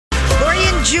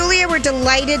we're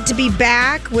delighted to be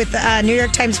back with a New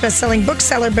York Times bestselling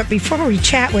bookseller. But before we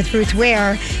chat with Ruth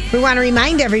Ware, we want to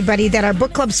remind everybody that our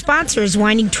book club sponsor is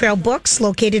Winding Trail Books,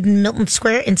 located in Milton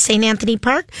Square in St. Anthony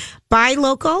Park. Buy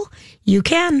local. You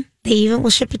can. They even will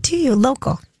ship it to you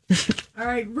local. All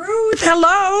right, Ruth,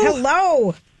 hello.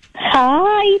 Hello.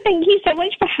 Hi, thank you so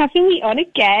much for having me on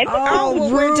again. Oh,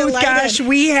 well, we're Ruth, delighted. gosh,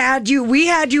 we had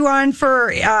you on for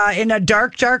In a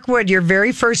Dark, Dark Wood, your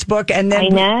very first book, and then I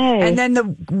know. and then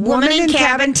The Woman in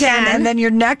Cabin 10, and then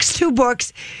your next two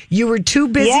books. You were too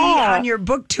busy on your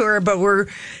book tour, but we're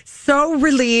so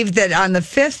relieved that on the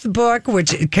fifth book,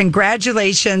 which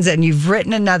congratulations, and you've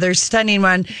written another stunning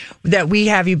one, that we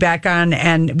have you back on,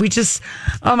 and we just,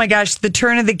 oh my gosh, the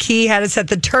turn of the key had us at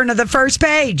the turn of the first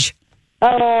page.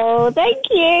 Oh, thank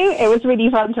you. It was really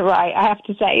fun to write, I have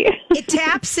to say. It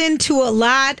taps into a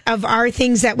lot of our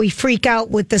things that we freak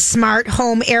out with the smart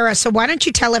home era. So why don't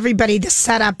you tell everybody the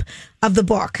setup of the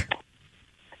book?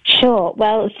 Sure.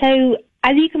 Well, so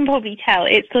as you can probably tell,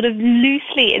 it's sort of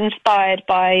loosely inspired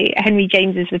by Henry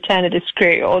James's Return of the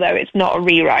Screw, although it's not a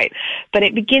rewrite. But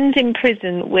it begins in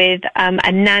prison with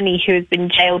a nanny who has been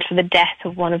jailed for the death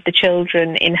of one of the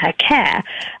children in her care.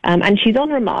 And she's on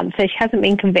remand, so she hasn't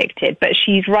been convicted, but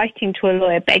she's writing to a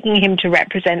lawyer begging him to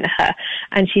represent her.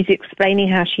 And she's explaining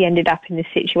how she ended up in this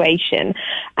situation.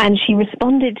 And she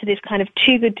responded to this kind of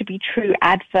too good to be true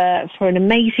advert for an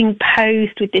amazing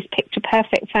post with this picture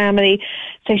perfect family.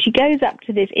 So she goes up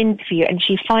to this interview and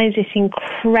she finds this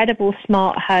incredible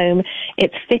smart home.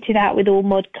 It's fitted out with all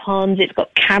mod cons. It's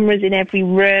got cameras in every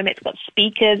room. It's got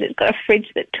speakers. It's got a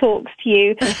fridge that talks to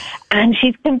you. And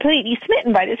she's completely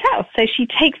smitten by this house. So she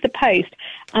takes the post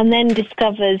and then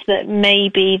discovers that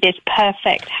maybe this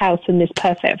perfect house and this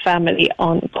perfect family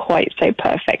aren't quite so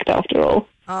perfect after all.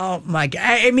 Oh my God.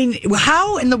 I mean,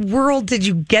 how in the world did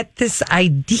you get this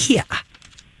idea?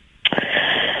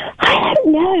 I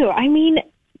don't know. I mean,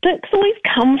 books always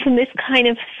come from this kind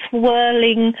of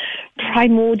swirling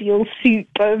primordial soup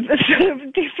of sort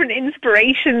of different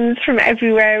inspirations from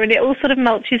everywhere, and it all sort of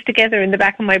mulches together in the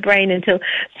back of my brain until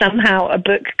somehow a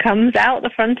book comes out the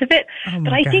front of it.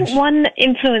 But I think one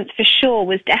influence for sure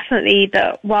was definitely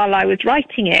that while I was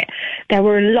writing it, there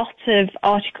were a lot of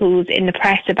articles in the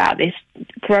press about this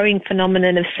growing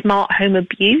phenomenon of smart home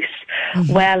abuse,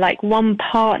 where like one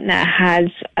partner has,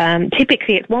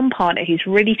 typically it's one partner who's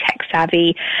really tech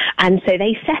savvy, and so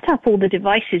they set up all the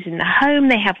devices in the home,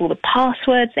 they have all the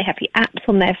passwords, they have the apps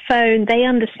on their phone, they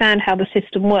understand how the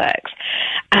system works.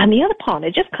 And the other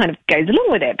partner just kind of goes along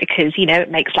with it because, you know,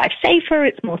 it makes life safer,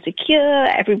 it's more secure,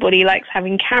 everybody likes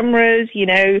having cameras, you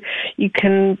know, you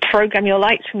can program your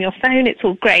lights from your phone, it's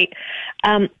all great.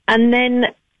 And then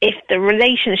if the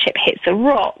relationship hits the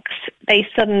rocks, they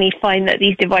suddenly find that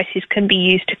these devices can be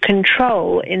used to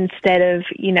control instead of,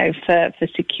 you know, for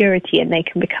security, and they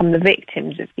can become the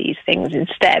victims of these things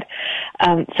instead.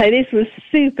 So this was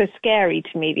super scary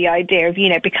to me, the idea of, you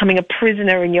know, becoming a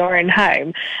prisoner in your own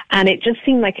home. And it just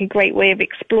seemed like a great way of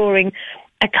exploring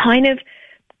a kind of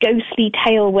ghostly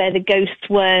tale where the ghosts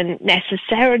weren't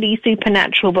necessarily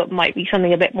supernatural, but might be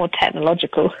something a bit more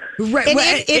technological. Right. And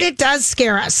it does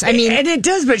scare us. I mean, and it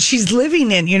does, but she's living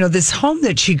in, you know, this home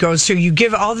that she goes to. You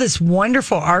give all this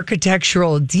wonderful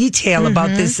architectural detail about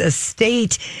this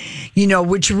estate, you know,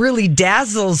 which really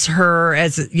dazzles her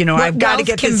as, you know, I've got to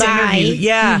get this interview.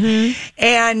 Yeah.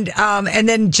 And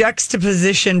then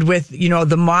juxtapositioned with, you know,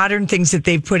 the modern things that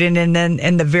they've put in, and then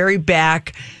in the very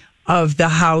back of the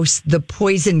house, the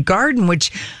poison garden,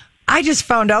 which I just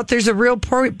found out there's a real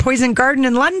poison garden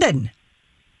in London.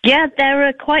 Yeah, there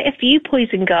are quite a few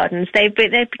poison gardens. They've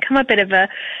become a bit of a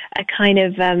kind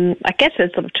of, I guess, a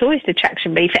sort of tourist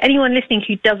attraction. But for anyone listening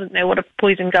who doesn't know what a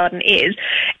poison garden is,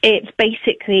 it's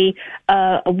basically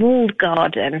a walled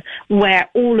garden where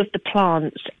all of the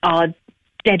plants are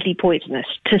deadly poisonous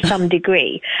to some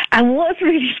degree. And what's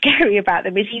really scary about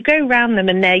them is you go around them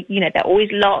and they're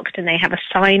always locked, and they have a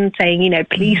sign saying, you know,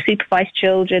 please supervise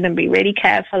children and be really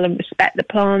careful and respect the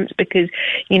plants because,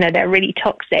 you know, they're really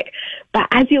toxic. But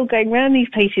as you're going around these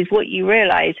places, what you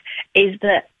realize is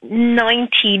that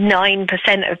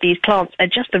 99% of these plants are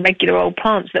just the regular old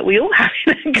plants that we all have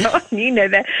in the garden. You know,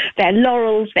 they're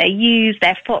laurels, they're yews,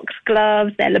 they're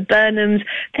foxgloves, they're laburnums.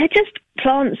 They're just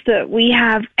plants that we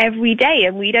have every day,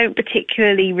 and we don't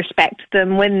particularly respect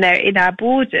them when they're in our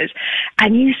borders.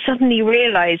 And you suddenly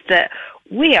realize that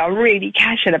we are really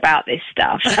casual about this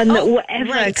stuff, and that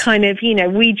whatever kind of, you know,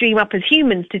 we dream up as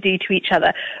humans to do to each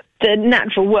other, the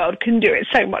natural world can do it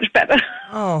so much better.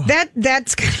 Oh,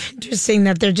 that's kind of interesting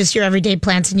that they're just your everyday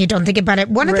plants and you don't think about it.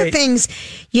 One of the things,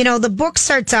 you know, the book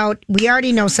starts out, we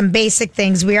already know some basic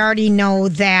things. We already know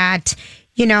that,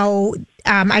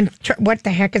 what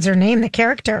the heck is her name?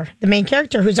 The main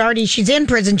character she's in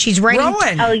prison. She's writing.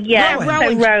 Rowan. Oh, yeah.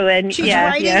 Rowan. So Rowan. She's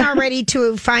writing already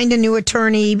to find a new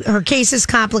attorney. Her case is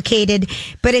complicated,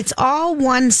 but it's all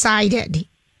one-sided.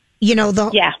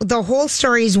 The whole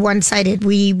story is one-sided.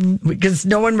 Because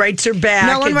no one writes her back.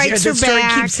 No one writes her back. The story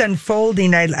keeps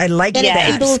unfolding. I like that.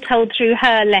 Yeah, it's all told through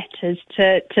her letters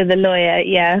to the lawyer,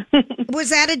 yeah.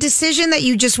 Was that a decision that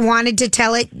you just wanted to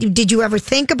tell it? Did you ever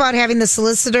think about having the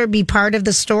solicitor be part of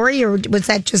the story, or was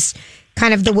that just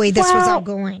kind of the way this was all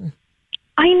going?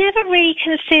 I never really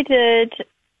considered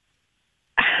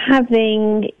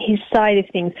having his side of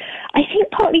things. I think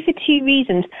partly for two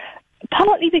reasons.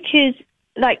 Partly because,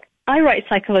 I write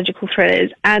psychological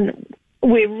thrillers, and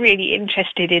we're really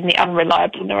interested in the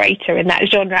unreliable narrator in that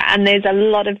genre, and there's a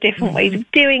lot of different ways of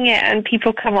doing it, and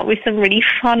people come up with some really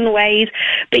fun ways,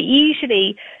 but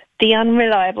usually the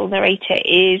unreliable narrator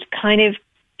is kind of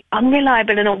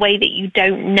unreliable in a way that you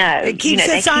don't know. It keeps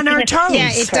us on our toes. Yeah,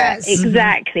 it does.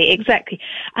 Exactly.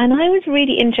 And I was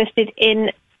really interested in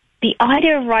the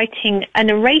idea of writing a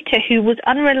narrator who was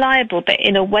unreliable, but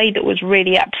in a way that was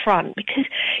really upfront. Because,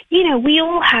 we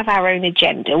all have our own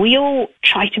agenda. We all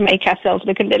try to make ourselves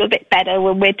look a little bit better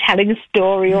when we're telling a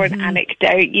story or an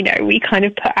anecdote. We kind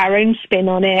of put our own spin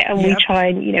on it, and we try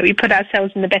and, we put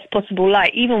ourselves in the best possible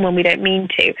light, even when we don't mean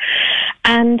to.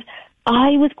 And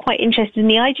I was quite interested in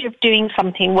the idea of doing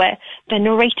something where the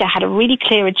narrator had a really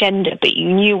clear agenda, but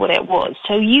you knew what it was.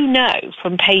 So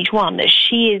from page one that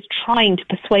she is trying to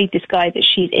persuade this guy that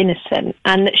she's innocent,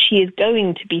 and that she is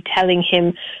going to be telling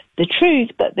him the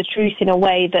truth, but the truth in a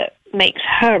way that makes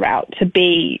her out to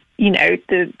be,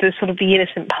 the sort of the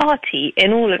innocent party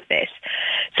in all of this.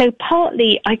 So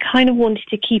partly I kind of wanted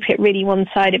to keep it really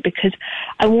one-sided because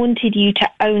I wanted you to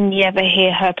only ever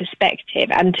hear her perspective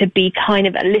and to be kind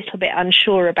of a little bit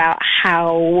unsure about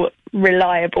how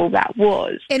reliable that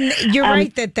was. And you're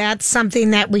right that's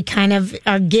something that we kind of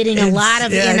are getting a lot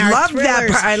of in our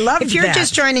thrillers. I love that. If you're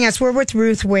just joining us, we're with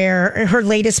Ruth Ware. Her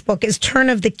latest book is Turn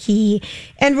of the Key.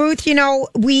 And Ruth,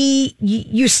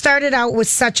 you started out with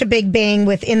such a big bang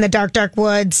with In the Dark, Dark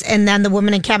Woods and then The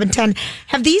Woman in Cabin 10.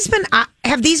 Have these been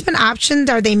optioned?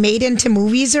 Are they made into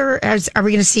movies, or are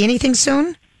we going to see anything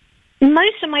soon?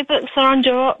 Most of my books are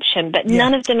under option, but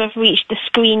none of them have reached the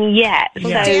screen yet.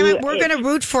 Well, damn it, we're going to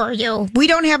root for you. We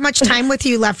don't have much time with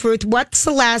you left, Ruth. What's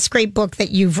the last great book that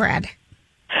you've read?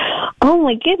 Oh,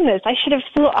 my goodness. I should have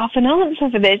thought up an answer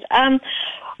for this.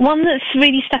 One that's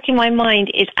really stuck in my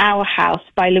mind is Our House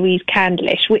by Louise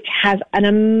Candlish, which has an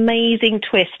amazing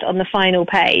twist on the final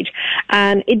page.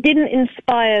 And it didn't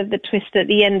inspire the twist at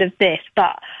the end of this,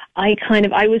 but I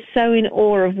was so in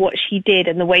awe of what she did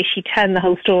and the way she turned the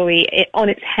whole story on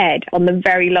its head on the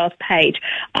very last page.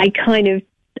 I guess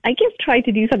tried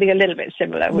to do something a little bit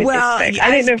similar with this book. I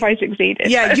don't know if I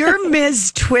succeeded. Yeah, you're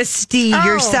Ms. Twisty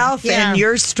yourself and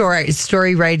your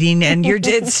story writing, and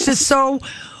it's just so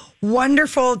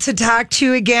wonderful to talk to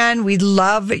you again. We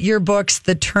love your books,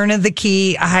 The Turn of the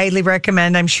Key. I highly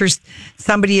recommend. I'm sure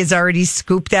somebody has already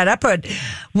scooped that up. But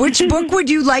which book would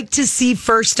you like to see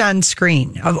first on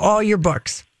screen of all your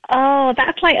books? Oh,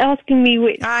 that's like asking me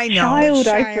which child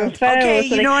I prefer. Okay,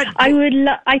 you know what?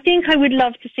 I think I would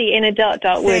love to see In a Dark,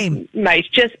 Dark Woods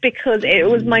most, just because it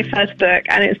was my first book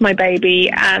and it's my baby,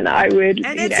 and I would.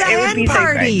 And it's a hen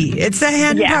party. It's a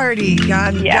hen party.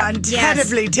 Gone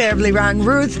terribly wrong.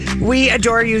 Ruth, we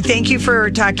adore you. Thank you for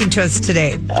talking to us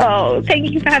today. Oh,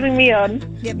 thank you for having me on.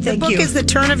 Yep, the book is The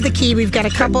Turn of the Key. We've got a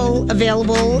couple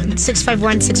available,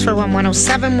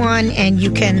 651-641-1071, and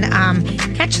you can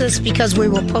catch this because we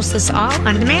will post this all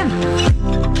on demand.